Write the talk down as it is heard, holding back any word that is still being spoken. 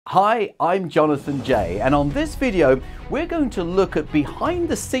Hi, I'm Jonathan J, and on this video we're going to look at behind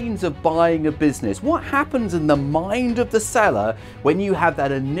the scenes of buying a business. What happens in the mind of the seller when you have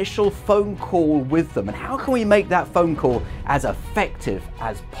that initial phone call with them, and how can we make that phone call as effective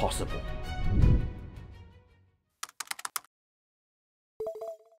as possible?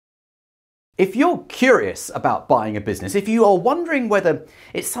 If you're curious about buying a business, if you are wondering whether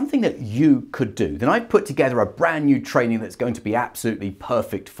it's something that you could do, then I've put together a brand new training that's going to be absolutely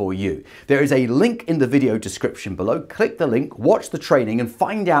perfect for you. There is a link in the video description below. Click the link, watch the training, and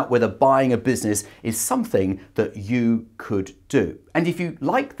find out whether buying a business is something that you could do. And if you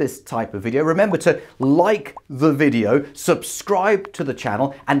like this type of video, remember to like the video, subscribe to the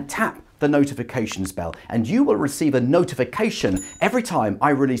channel, and tap the notifications bell, and you will receive a notification every time I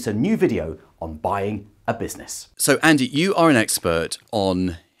release a new video on buying a business. So Andy, you are an expert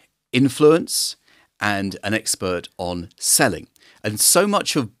on influence and an expert on selling. And so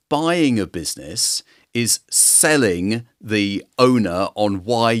much of buying a business is selling the owner on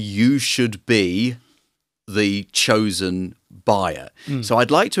why you should be the chosen buyer. So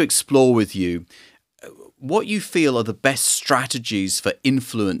I'd like to explore with you what you feel are the best strategies for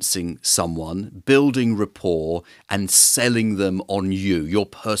influencing someone, building rapport, and selling them on you, your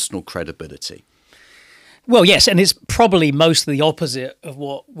personal credibility. Well, yes, and it's probably mostly the opposite of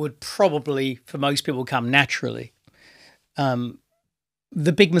what would probably, for most people, come naturally. The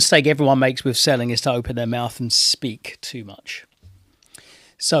big mistake everyone makes with selling is to open their mouth and speak too much.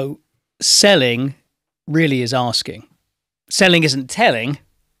 So selling really is asking. Selling isn't telling.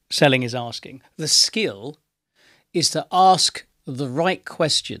 Selling is asking. The skill is to ask the right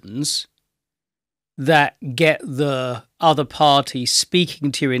questions that get the other party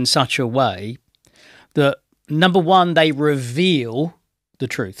speaking to you in such a way that, number one, they reveal the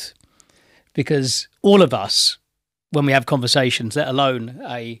truth. Because all of us, when we have conversations, let alone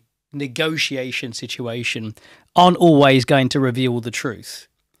a negotiation situation, aren't always going to reveal the truth.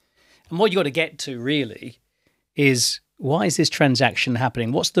 And what you've got to get to, really, is why is this transaction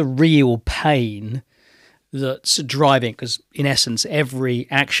happening? What's the real pain that's driving? Because in essence, every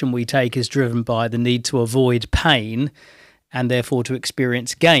action we take is driven by the need to avoid pain and therefore to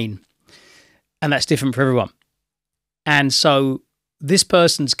experience gain. And that's different for everyone. And so this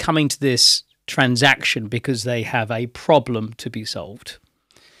person's coming to this transaction because they have a problem to be solved.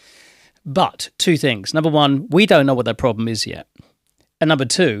 But two things. Number one, we don't know what their problem is yet. And number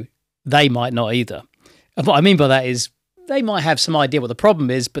two, they might not either. And what I mean by that is, they might have some idea what the problem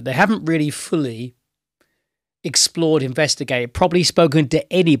is, but they haven't really fully explored, investigated, probably spoken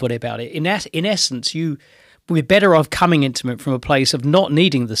to anybody about it. In essence, we're better off coming into it from a place of not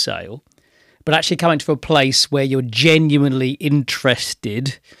needing the sale, but actually coming to a place where you're genuinely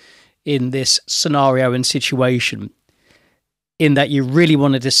interested in this scenario and situation, in that you really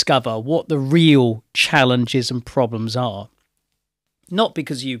want to discover what the real challenges and problems are. Not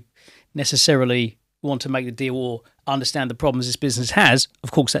because you necessarily want to make the deal or understand the problems this business has.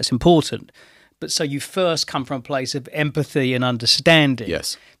 Of course, that's important. But so you first come from a place of empathy and understanding.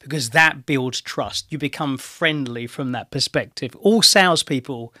 Yes. Because that builds trust. You become friendly from that perspective. All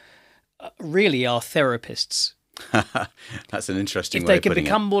salespeople really are therapists. That's an interesting way of putting it. If they can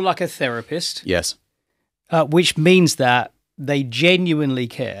become more like a therapist. Yes. Which means that they genuinely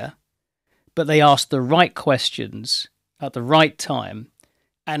care, but they ask the right questions at the right time,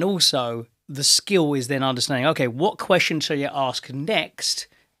 and also the skill is then understanding, okay, what question shall you ask next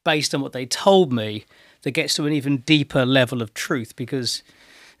based on what they told me that gets to an even deeper level of truth? Because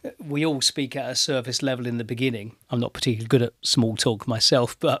we all speak at a surface level in the beginning. I'm not particularly good at small talk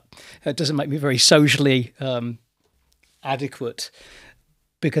myself, but it doesn't make me very socially adequate,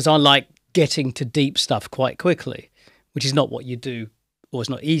 because I like getting to deep stuff quite quickly, which is not what you do, or it's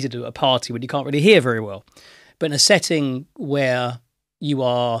not easy to do at a party when you can't really hear very well. But in a setting where you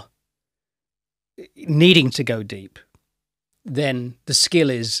are needing to go deep, then the skill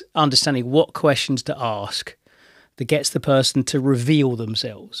is understanding what questions to ask that gets the person to reveal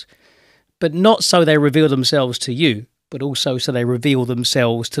themselves. But not so they reveal themselves to you, but also so they reveal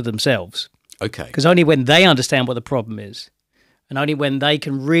themselves to themselves. Okay. Because only when they understand what the problem is, and only when they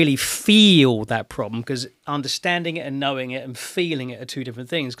can really feel that problem, because understanding it and knowing it and feeling it are two different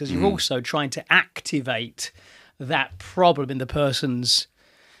things, because you're also trying to activate that problem in the person's,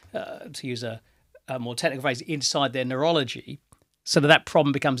 to use a more technical phrase, inside their neurology, so that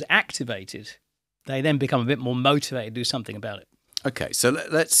problem becomes activated. They then become a bit more motivated to do something about it. Okay, so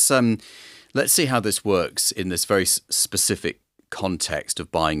let's see how this works in this very specific context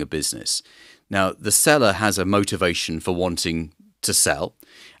of buying a business. Now, the seller has a motivation for wanting to sell.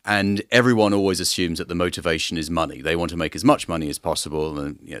 And everyone always assumes that the motivation is money. They want to make as much money as possible.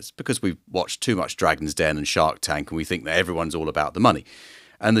 And it's because we've watched too much Dragon's Den and Shark Tank, and we think that everyone's all about the money.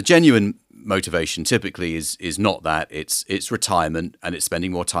 And the genuine motivation typically is not that. It's retirement, and it's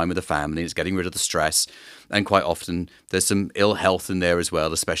spending more time with the family. It's getting rid of the stress. And quite often there's some ill health in there as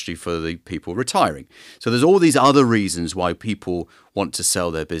well, especially for the people retiring. So there's all these other reasons why people want to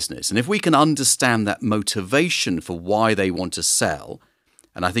sell their business. And if we can understand that motivation for why they want to sell,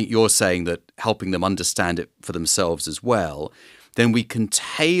 and I think you're saying that helping them understand it for themselves as well, then we can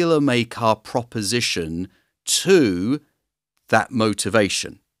tailor make our proposition to that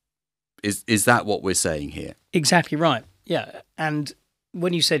motivation. Is that what we're saying here? Exactly right. Yeah. And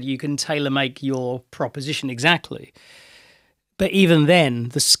when you said you can tailor make your proposition, exactly. But even then,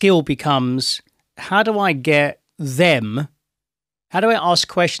 the skill becomes, how do I ask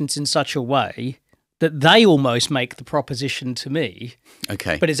questions in such a way that they almost make the proposition to me,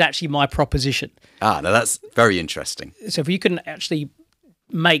 okay, but it's actually my proposition. Now that's very interesting. So if you can actually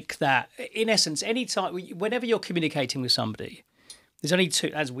make that, in essence, whenever you're communicating with somebody, there's only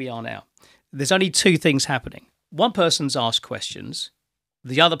two, as we are now, there's only two things happening. One person's asked questions,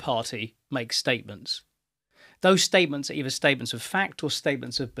 the other party makes statements. Those statements are either statements of fact or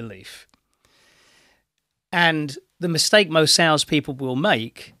statements of belief. And the mistake most salespeople will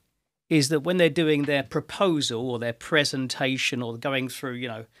make is that when they're doing their proposal or their presentation or going through,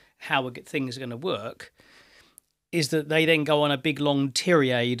 how things are going to work, is that they then go on a big long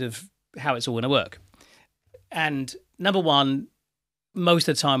tirade of how it's all going to work. And number one, most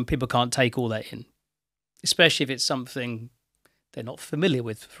of the time people can't take all that in, especially if it's something they're not familiar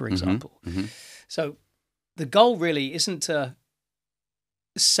with, for example. Mm-hmm. So the goal really isn't to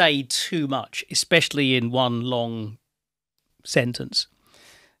say too much, especially in one long sentence,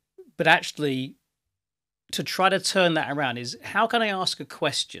 but actually to try to turn that around is, how can I ask a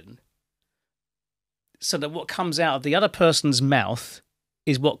question so that what comes out of the other person's mouth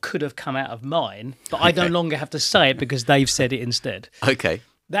is what could have come out of mine, but okay, I no longer have to say it because they've said it instead. Okay.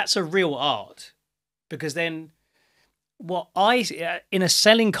 That's a real art, because then in a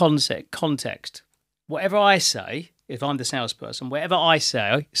selling context, whatever I say, if I'm the salesperson, whatever I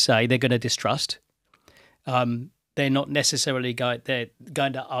say they're going to distrust. They're not necessarily going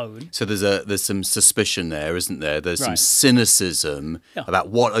to own. So there's some suspicion there, isn't there? There's right, some cynicism about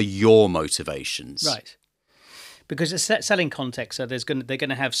what are your motivations. Right. Because it's a selling context, so they're going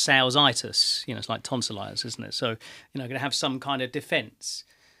to have salesitis, it's like tonsillitis, isn't it? So, going to have some kind of defense.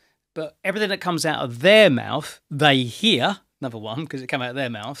 But everything that comes out of their mouth, they hear, number one, because it came out of their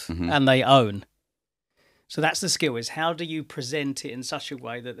mouth, mm-hmm, and they own. So that's the skill, is how do you present it in such a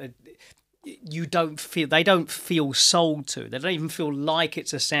way that they don't feel sold to. They don't even feel like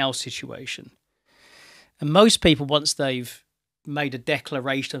it's a sales situation. And most people, once they've made a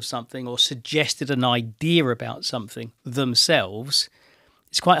declaration of something or suggested an idea about something themselves,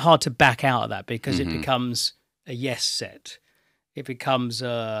 it's quite hard to back out of that, because mm-hmm, it becomes a yes set. It becomes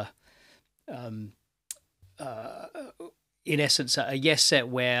in essence a yes set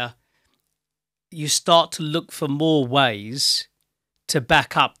where you start to look for more ways to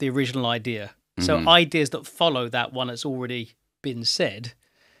back up the original idea. Mm-hmm. So ideas that follow that one that's already been said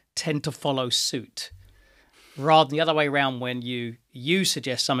tend to follow suit, rather than the other way around. When you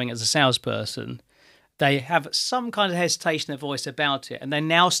suggest something as a salesperson, they have some kind of hesitation in their voice about it, and they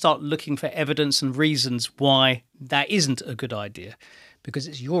now start looking for evidence and reasons why that isn't a good idea, because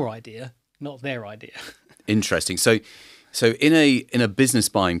it's your idea, not their idea. Interesting. So in a business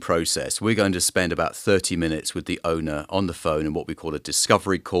buying process, we're going to spend about 30 minutes with the owner on the phone in what we call a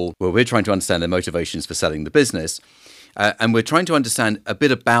discovery call, where we're trying to understand their motivations for selling the business. And we're trying to understand a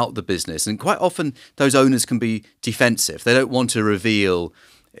bit about the business. And quite often those owners can be defensive. They don't want to reveal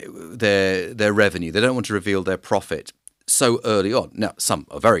their revenue. They don't want to reveal their profit so early on. Now, some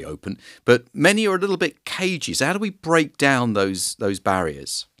are very open, but many are a little bit cagey. So how do we break down those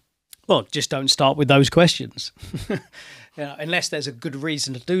barriers? Well, just don't start with those questions. Unless there's a good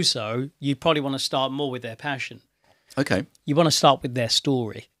reason to do so, you probably want to start more with their passion. Okay. You want to start with their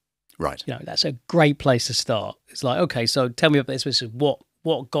story. Right. That's a great place to start. It's like, okay, so tell me about this business.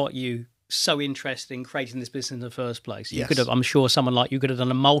 What got you so interested in creating this business in the first place? You could have, I'm sure someone like you could have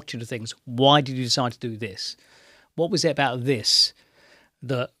done a multitude of things. Why did you decide to do this? What was it about this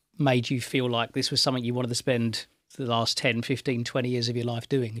that made you feel like this was something you wanted to spend the last 10, 15, 20 years of your life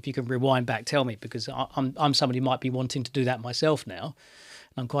doing? If you can rewind back, tell me, because I'm somebody who might be wanting to do that myself now.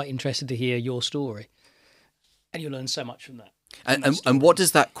 And I'm quite interested to hear your story. And you'll learn so much from that. And what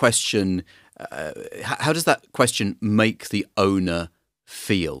does that question, how does that question make the owner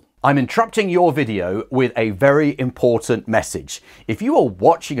feel? I'm interrupting your video with a very important message. If you are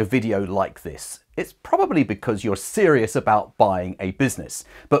watching a video like this, it's probably because you're serious about buying a business.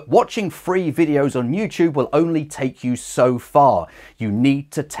 But watching free videos on YouTube will only take you so far. You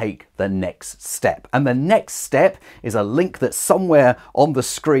need to take the next step. And the next step is a link that's somewhere on the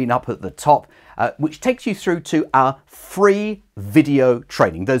screen up at the top, which takes you through to our free video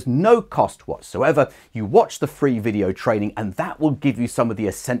training. There's no cost whatsoever. You watch the free video training and that will give you some of the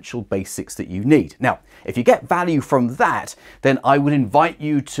essential basics that you need. Now, if you get value from that, then I would invite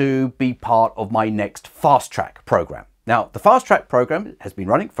you to be part of my next Fast Track program. Now, the Fast Track program has been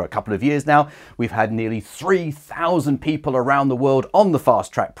running for a couple of years now. We've had nearly 3,000 people around the world on the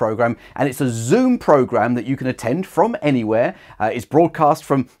Fast Track program, and it's a Zoom program that you can attend from anywhere. It's broadcast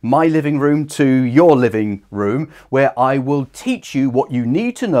from my living room to your living room, where I will teach you what you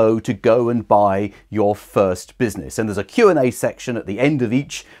need to know to go and buy your first business. And there's a Q&A section at the end of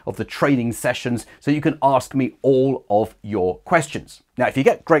each of the training sessions, so you can ask me all of your questions. Now, if you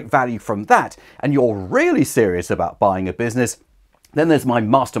get great value from that and you're really serious about buying a business, then there's my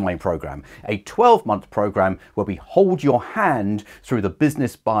mastermind program, a 12-month program where we hold your hand through the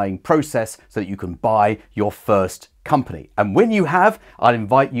business buying process so that you can buy your first company. And when you have, I'll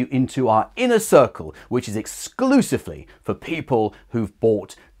invite you into our inner circle, which is exclusively for people who've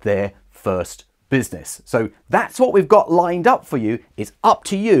bought their first business. So that's what we've got lined up for you. It's up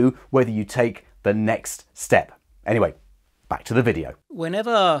to you whether you take the next step. Anyway, back to the video.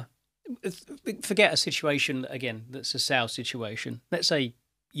 Whenever, forget a situation, again, that's a sales situation. Let's say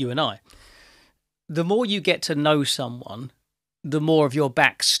you and I. The more you get to know someone, the more of your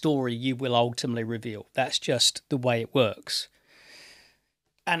backstory you will ultimately reveal. That's just the way it works.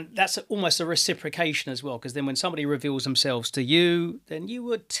 And that's almost a reciprocation as well, because then when somebody reveals themselves to you, then you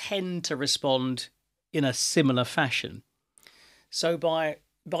would tend to respond in a similar fashion. So by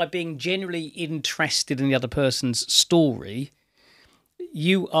being genuinely interested in the other person's story,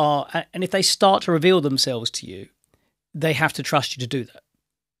 you are, and if they start to reveal themselves to you, they have to trust you to do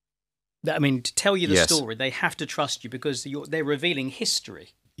that. I mean, to tell you the story, they have to trust you because they're revealing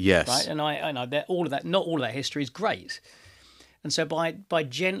history. Yes. Right? And I know that not all of that history is great. And so by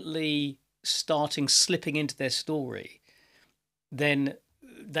gently slipping into their story, then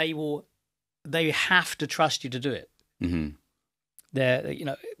they have to trust you to do it. Mm-hmm.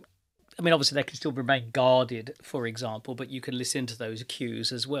 Obviously they can still remain guarded, for example, but you can listen to those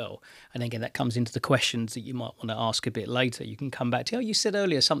cues as well. And again, that comes into the questions that you might want to ask a bit later. You can come back to, you said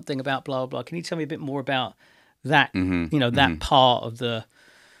earlier something about blah, blah. Can you tell me a bit more about that, that part of the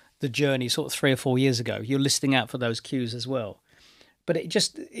journey sort of 3 or 4 years ago? You're listening out for those cues as well. But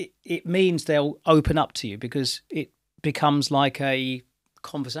it means they'll open up to you because it becomes like a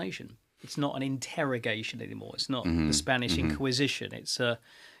conversation. It's not an interrogation anymore. It's not the Spanish Inquisition. It's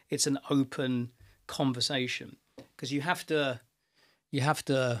an open conversation because you have to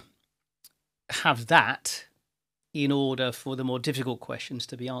have that in order for the more difficult questions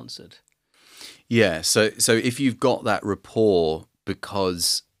to be answered. Yeah. So if you've got that rapport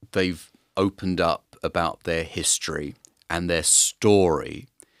because they've opened up about their history and their story,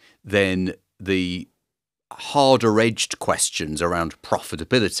 then the harder-edged questions around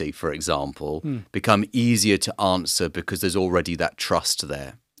profitability, for example, become easier to answer because there's already that trust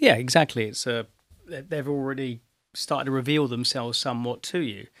there. Yeah, exactly. They've already started to reveal themselves somewhat to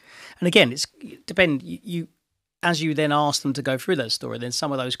you. And again, as you then ask them to go through that story, then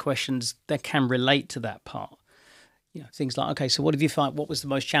some of those questions that can relate to that part. Things like, okay, so what did you find? What was the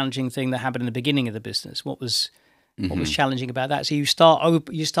most challenging thing that happened in the beginning of the business? What was challenging about that? So you start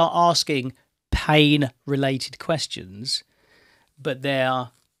asking pain-related questions, but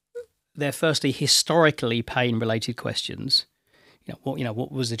they're firstly historically pain-related questions.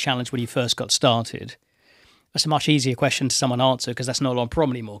 What was the challenge when you first got started? That's a much easier question to someone answer because that's not on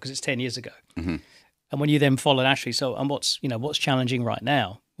prom anymore because it's 10 years ago. Mm-hmm. And when you then follow naturally, what's challenging right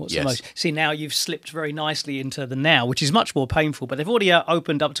now? What's the most? See, now you've slipped very nicely into the now, which is much more painful. But they've already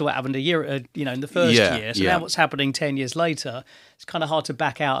opened up to what happened a year, in the first year. So now what's happening 10 years later? It's kind of hard to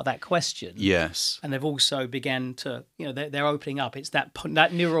back out of that question. Yes. And they've also began to, they're opening up. It's that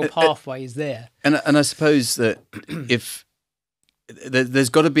neural pathway is there. And I suppose that if there's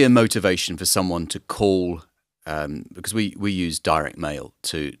got to be a motivation for someone to call, because we use direct mail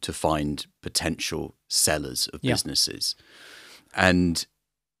to find potential sellers of businesses, and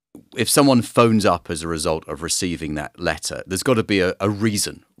if someone phones up as a result of receiving that letter, there's got to be a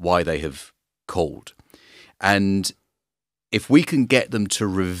reason why they have called. And if we can get them to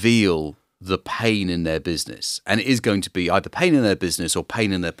reveal the pain in their business, and it is going to be either pain in their business or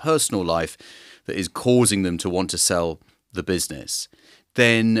pain in their personal life that is causing them to want to sell the business,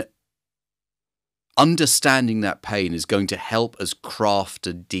 then understanding that pain is going to help us craft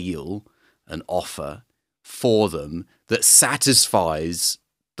a deal, an offer for them that satisfies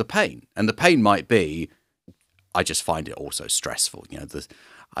the pain. And the pain might be, I just find it also stressful.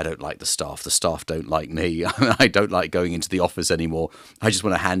 I don't like the staff don't like me, I don't like going into the office anymore, I just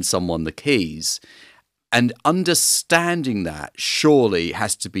want to hand someone the keys. And understanding that surely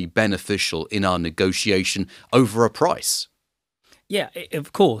has to be beneficial in our negotiation over a price. Yeah,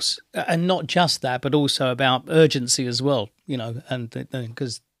 of course. And not just that, but also about urgency as well, and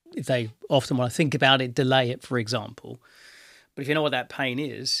because if they often want to think about it, delay it, for example. But if you know what that pain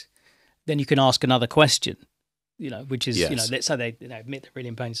is, then you can ask another question, which is, Yes. let's say they admit they're really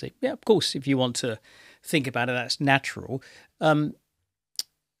in pain and say, yeah, of course, if you want to think about it, that's natural. I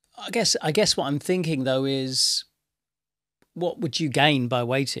guess what I'm thinking, though, is what would you gain by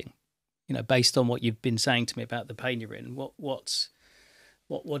waiting? Based on what you've been saying to me about the pain you're in, what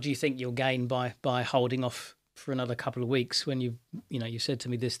do you think you'll gain by holding off for another couple of weeks when you said to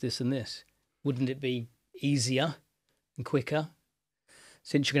me this, and this? Wouldn't it be easier and quicker?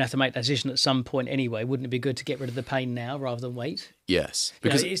 Since you're going to have to make that decision at some point anyway, wouldn't it be good to get rid of the pain now rather than wait? Yes,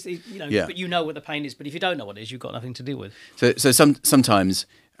 Because yeah. But you know what the pain is. But if you don't know what it is, you've got nothing to deal with. So sometimes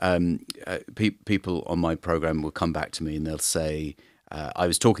people on my program will come back to me and they'll say, I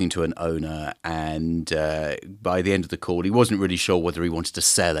was talking to an owner, and by the end of the call, he wasn't really sure whether he wanted to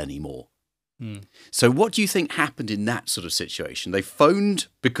sell anymore. So what do you think happened in that sort of situation? They phoned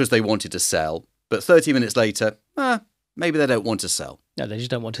because they wanted to sell, but 30 minutes later, maybe they don't want to sell. No, they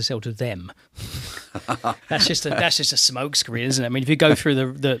just don't want to sell to them. That's just a smokescreen, isn't it? I mean, if you go through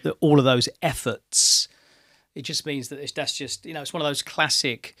the all of those efforts, it just means that that's just it's one of those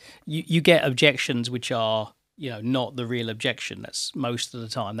classic. You get objections which are not the real objection. That's most of the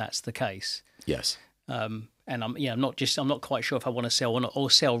time that's the case. Yes. And I'm not quite sure if I want to sell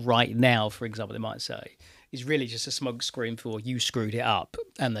or sell right now, for example, they might say. It's really just a smoke screen for you screwed it up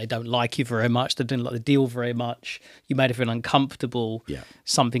and they don't like you very much. They didn't like the deal very much. You made it feel uncomfortable. Yeah.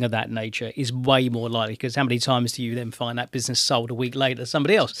 Something of that nature is way more likely, because how many times do you then find that business sold a week later to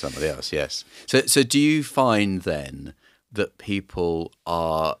somebody else? Somebody else, yes. So do you find then that people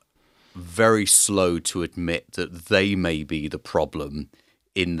are very slow to admit that they may be the problem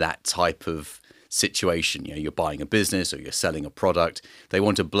in that type of situation? You're buying a business or you're selling a product. They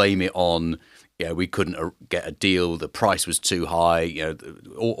want to blame it on, we couldn't get a deal, the price was too high,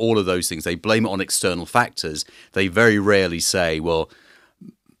 all of those things. They blame it on external factors. They very rarely say, well,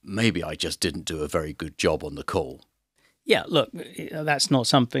 maybe I just didn't do a very good job on the call. Yeah, look, that's not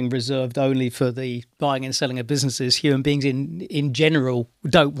something reserved only for the buying and selling of businesses. Human beings in general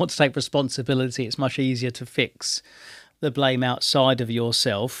don't want to take responsibility. It's much easier to fix the blame outside of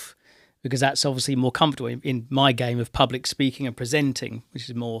yourself, because that's obviously more comfortable. In my game of public speaking and presenting, which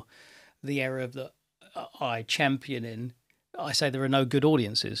is more the area that I champion in, I say there are no good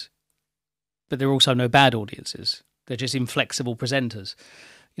audiences, but there are also no bad audiences. They're just inflexible presenters.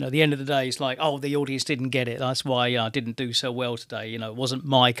 At the end of the day, it's like, oh, the audience didn't get it. That's why I didn't do so well today. It wasn't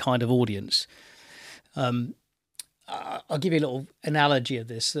my kind of audience. I'll give you a little analogy of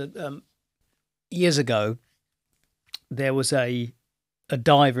this. Years ago, there was a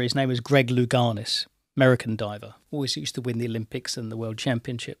diver. His name was Greg Louganis, American diver. Always used to win the Olympics and the World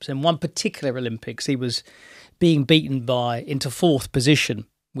Championships. And one particular Olympics, he was being beaten into fourth position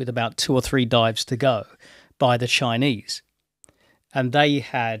with about 2 or 3 dives to go by the Chinese. And they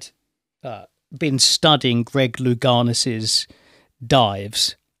had been studying Greg Louganis's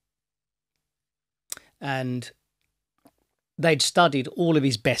dives. And they'd studied all of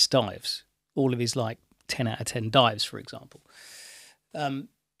his best dives, all of his 10 out of 10 dives, for example.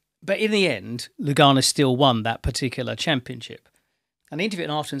 But in the end, Louganis still won that particular championship. And I interviewed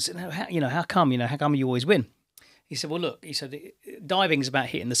him after and said, how come you always win? He said, well, look, diving is about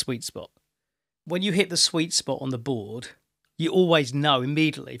hitting the sweet spot. When you hit the sweet spot on the board, you always know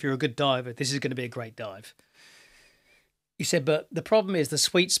immediately, if you're a good diver, this is going to be a great dive. He said, but the problem is the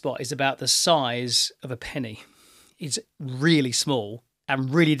sweet spot is about the size of a penny. It's really small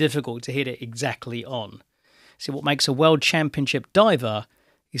and really difficult to hit it exactly on. So what makes a world championship diver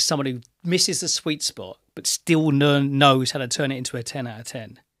is someone who misses the sweet spot, but still knows how to turn it into a 10 out of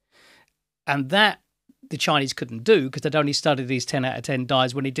 10. And that the Chinese couldn't do, because they'd only studied these 10 out of 10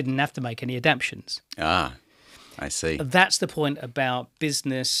 dives when he didn't have to make any adaptations. Ah, I see. That's the point about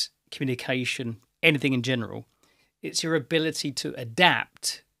business, communication, anything in general. It's your ability to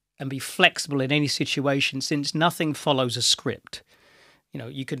adapt and be flexible in any situation, since nothing follows a script.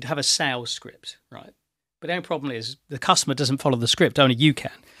 You could have a sales script, right? But the only problem is the customer doesn't follow the script, only you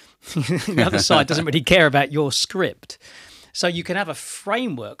can. The other side doesn't really care about your script. So you can have a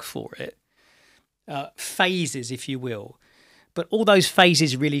framework for it, phases, if you will. But all those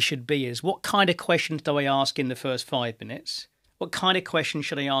phases really should be is, what kind of questions do I ask in the first 5 minutes? What kind of questions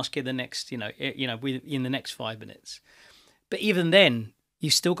should I ask in the next, in the next 5 minutes? But even then,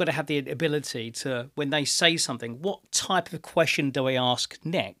 you've still got to have the ability to, when they say something, what type of question do I ask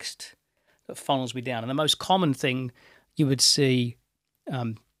next that funnels me down? And the most common thing you would see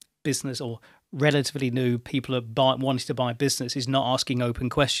business or relatively new people are wanting to buy a business is not asking open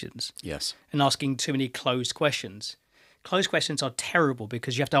questions. Yes. And asking too many closed questions. Closed questions are terrible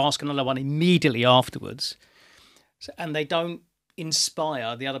because you have to ask another one immediately afterwards. And they don't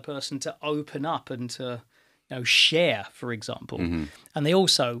inspire the other person to open up and to share, for example. Mm-hmm. And they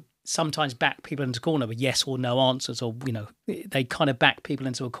also sometimes back people into a corner with yes or no answers, or they kind of back people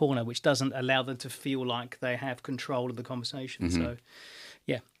into a corner, which doesn't allow them to feel like they have control of the conversation. Mm-hmm. So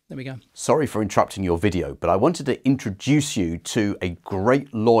yeah, there we go. Sorry for interrupting your video, but I wanted to introduce you to a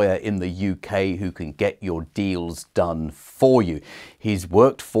great lawyer in the UK who can get your deals done for you. He's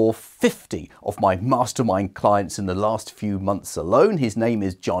worked for 50 of my mastermind clients in the last few months alone. His name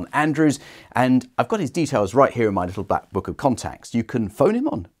is John Andrews, and I've got his details right here in my little black book of contacts. You can phone him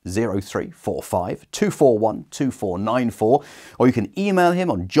on 0345 241 2494, or you can email him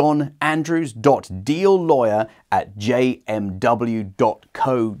on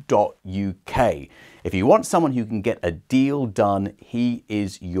johnandrews.deallawyer@jmw.co.uk. If you want someone who can get a deal done, he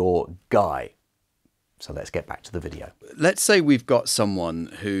is your guy. So let's get back to the video. Let's say we've got someone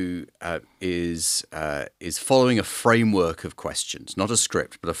who is following a framework of questions, not a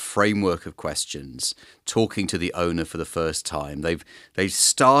script, but a framework of questions, talking to the owner for the first time. They've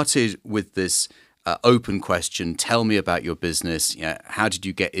started with this open question: tell me about your business. How did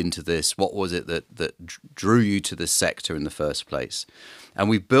you get into this? What was it that drew you to this sector in the first place? And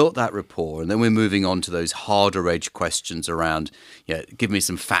we've built that rapport, and then we're moving on to those harder edge questions around, give me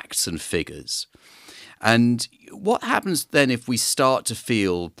some facts and figures. And what happens then if we start to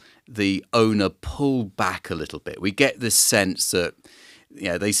feel the owner pull back a little bit? We get this sense that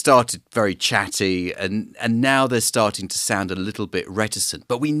they started very chatty and now they're starting to sound a little bit reticent.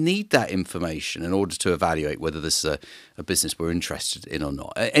 But we need that information in order to evaluate whether this is a business we're interested in or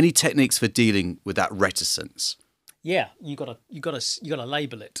not. Any techniques for dealing with that reticence? Yeah, you gotta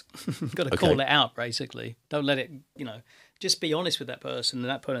label it. You've got to call it out, basically. Don't let it, just be honest with that person and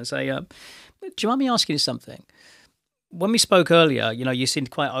that person and say, do you mind me asking you something? When we spoke earlier, you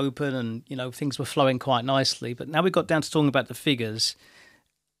seemed quite open and, things were flowing quite nicely. But now we got down to talking about the figures.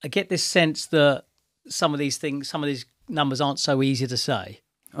 I get this sense that some of these numbers aren't so easy to say.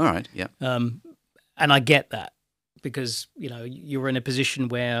 All right, yeah. And I get that because, you're in a position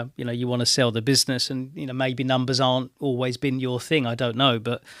where, you want to sell the business and, maybe numbers aren't always been your thing. I don't know.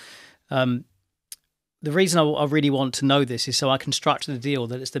 But the reason I really want to know this is so I can structure the deal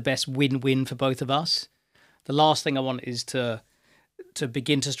that it's the best win-win for both of us. The last thing I want is to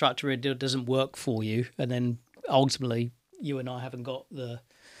begin to structure a deal that doesn't work for you, and then ultimately you and I haven't got the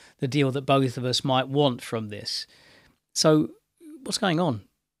deal that both of us might want from this. So what's going on?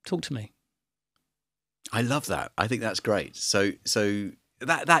 Talk to me. I love that. I think that's great. So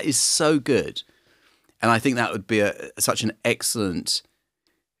that is so good. And I think that would be such an excellent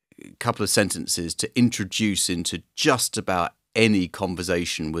couple of sentences to introduce into just about any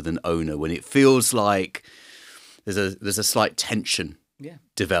conversation with an owner when it feels like there's a slight tension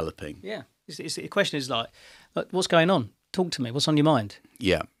developing. Yeah. The question is like, what's going on? Talk to me. What's on your mind?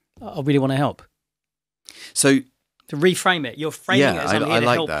 Yeah. I really want to help. So to reframe it, you're framing it as I'm here to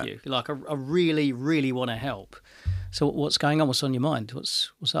like help that. you. You're like, I really, really want to help. So what's going on? What's on your mind?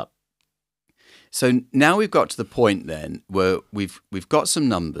 What's up? So now we've got to the point then where we've got some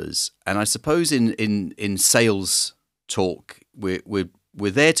numbers, and I suppose in sales talk we're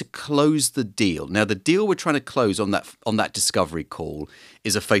there to close the deal. Now the deal we're trying to close on that discovery call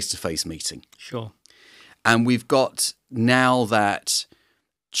is a face-to-face meeting. Sure. And we've got now that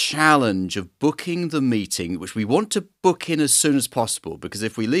challenge of booking the meeting, which we want to book in as soon as possible, because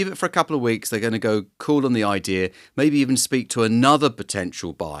if we leave it for a couple of weeks, they're going to go cool on the idea, maybe even speak to another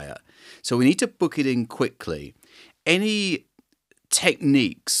potential buyer. So we need to book it in quickly. Any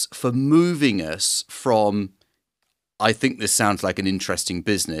techniques for moving us from, I think this sounds like an interesting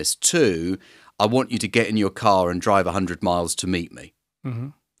business, to, I want you to get in your car and drive 100 miles to meet me? Mm-hmm.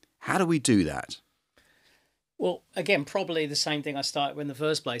 How do we do that? Well, again, probably the same thing I started with in the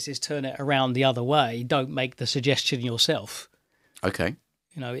first place is turn it around the other way. Don't make the suggestion yourself. Okay.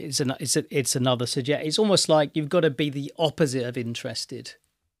 It's another suggestion. It's almost like you've got to be the opposite of interested,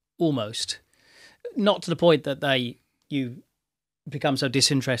 almost. Not to the point that you become so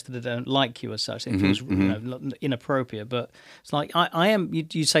disinterested that they don't like you as such. It feels inappropriate. But it's like I am.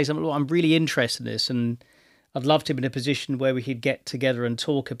 You say something. Well, I'm really interested in this, and I'd love to be in a position where we could get together and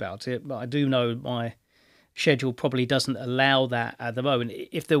talk about it. But I do know my schedule probably doesn't allow that at the moment.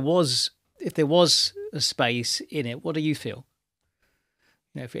 If there was a space in it, what do you feel?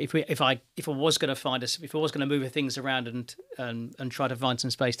 You know, if I was going to find us, if I was going to move things around and try to find some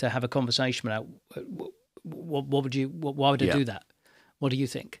space to have a conversation about, what would you? Why would I do that? What do you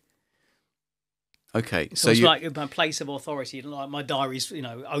think? Okay, so it's like my place of authority. Like my diary's,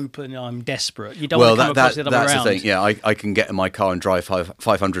 open. I'm desperate. You don't want to come across the other way around. That's the thing. Yeah, I can get in my car and drive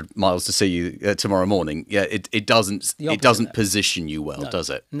 500 miles to see you tomorrow morning. Yeah, it doesn't position you well, does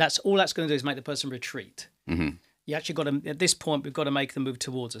it? And that's all that's going to do is make the person retreat. Mm-hmm. You actually got to, at this point, we've got to make them move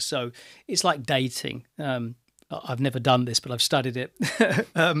towards us. So it's like dating. I've never done this, but I've studied it.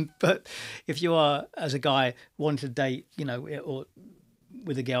 But if you are, as a guy, wanting to date, or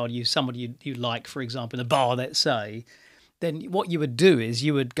with a girl, somebody you like, for example, in a bar, let's say, then what you would do is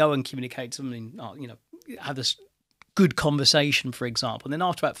you would go and communicate something, have this good conversation, for example. And then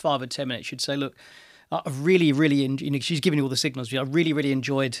after about 5 or 10 minutes, you'd say, look, I've really, she's giving you all the signals. I really, really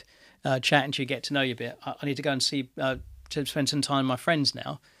enjoyed chatting to you, get to know you a bit. I need to go and to spend some time with my friends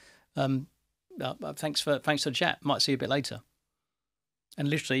now. Thanks for the chat. Might see you a bit later. And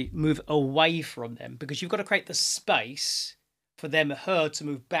literally move away from them, because you've got to create the space for her to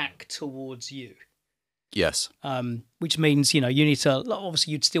move back towards you. Yes. Which means, you need to,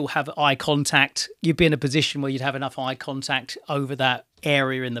 obviously you'd still have eye contact. You'd be in a position where you'd have enough eye contact over that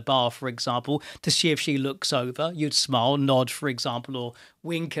area in the bar, for example, to see if she looks over. You'd smile, nod, for example, or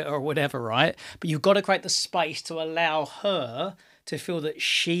wink at her or whatever, right? But you've got to create the space to allow her to feel that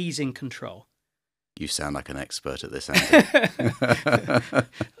she's in control. You sound like an expert at this, Andy.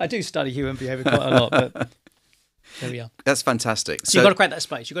 I do study human behaviour quite a lot, but there we are. That's fantastic. So you've got to create that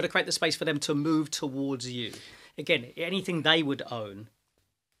space. You've got to create the space for them to move towards you. Again, anything they would own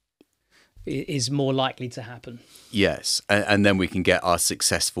is more likely to happen. Yes, and then we can get our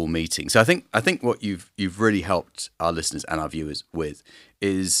successful meeting. So I think what you've really helped our listeners and our viewers with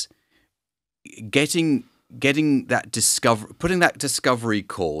is getting that putting that discovery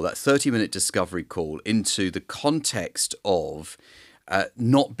call, that 30-minute discovery call, into the context of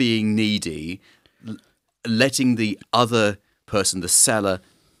not being needy, letting the other person, the seller,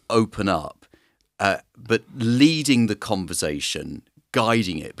 open up, but leading the conversation,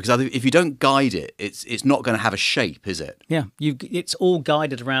 guiding it. Because if you don't guide it, it's not going to have a shape, is it? Yeah, it's all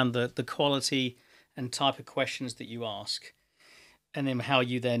guided around the quality and type of questions that you ask, and then how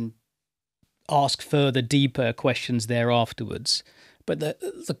you then ask further, deeper questions there afterwards. But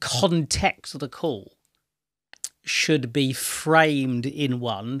the context of the call should be framed in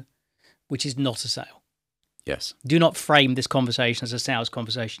one which is not a sale. Yes. Do not frame this conversation as a sales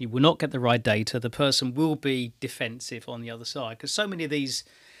conversation. You will not get the right data. The person will be defensive on the other side, because so many of these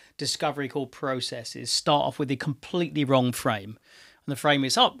discovery call processes start off with the completely wrong frame. And the frame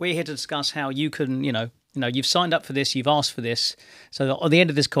is, we're here to discuss how you can, you've signed up for this, you've asked for this. So at the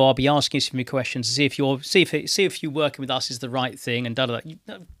end of this call, I'll be asking you some questions to see if you working with us is the right thing, and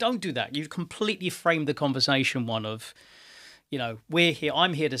don't do that. You completely frame the conversation one of, we're here,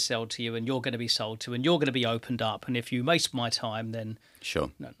 I'm here to sell to you, and you're going to be sold to, and you're going to be opened up. And if you waste my time, then sure.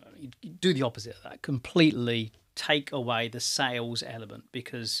 No, you do the opposite of that. Completely take away the sales element,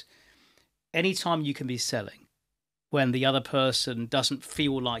 because anytime you can be selling when the other person doesn't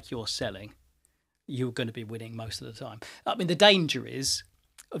feel like you're selling, you're going to be winning most of the time. I mean, the danger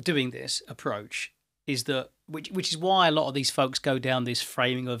of doing this approach is that, which is why a lot of these folks go down this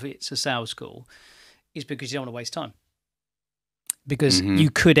framing of it's a sales call, is because you don't want to waste time. Because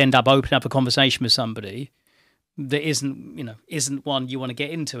you could end up opening up a conversation with somebody that isn't one you want to get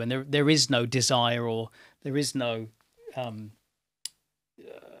into, and there is no desire, or there is no,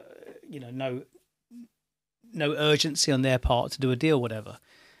 no urgency on their part to do a deal, whatever.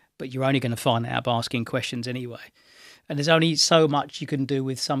 But you're only going to find out by asking questions anyway. And there's only so much you can do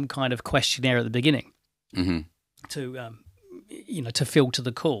with some kind of questionnaire at the beginning to filter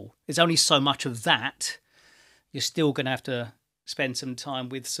the call. There's only so much of that. You're still going to have to spend some time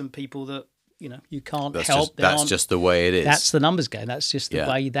with some people that, you can't help. That's just the way it is. That's the numbers game. That's just the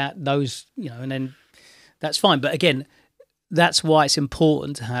way that those, and then that's fine. But again, that's why it's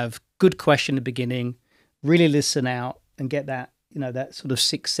important to have good question at the beginning, really listen out and get that, that sort of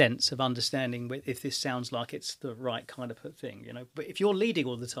sixth sense of understanding if this sounds like it's the right kind of thing, But if you're leading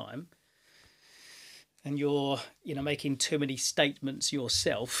all the time and you're, making too many statements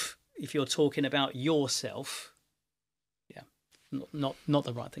yourself, if you're talking about yourself, not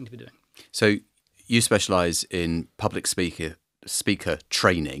the right thing to be doing. So you specialize in public speaking speaker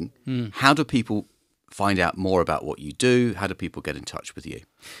training. How do people find out more about what you do? How do people get in touch with you?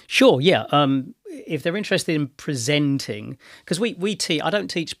 Sure, yeah. If they're interested in presenting, because I don't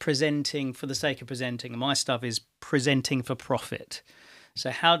teach presenting for the sake of presenting. My stuff is presenting for profit. So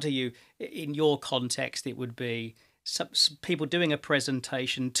how do you, in your context, it would be people doing a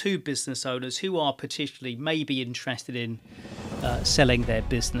presentation to business owners who are particularly maybe interested in selling their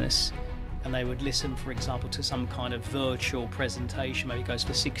business. And they would listen, for example, to some kind of virtual presentation. Maybe it goes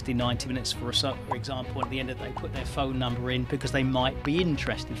for 60, 90 minutes, for example. And at the end of it, they put their phone number in because they might be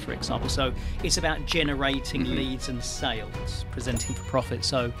interested, for example. So it's about generating leads and sales, presenting for profit.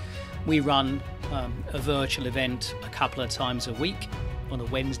 So we run a virtual event a couple of times a week on a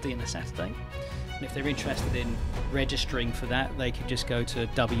Wednesday and a Saturday. And if they're interested in registering for that, they could just go to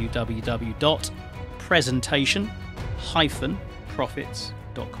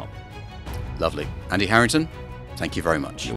www.presentation-profits.com. Lovely. Andy Harrington, thank you very much.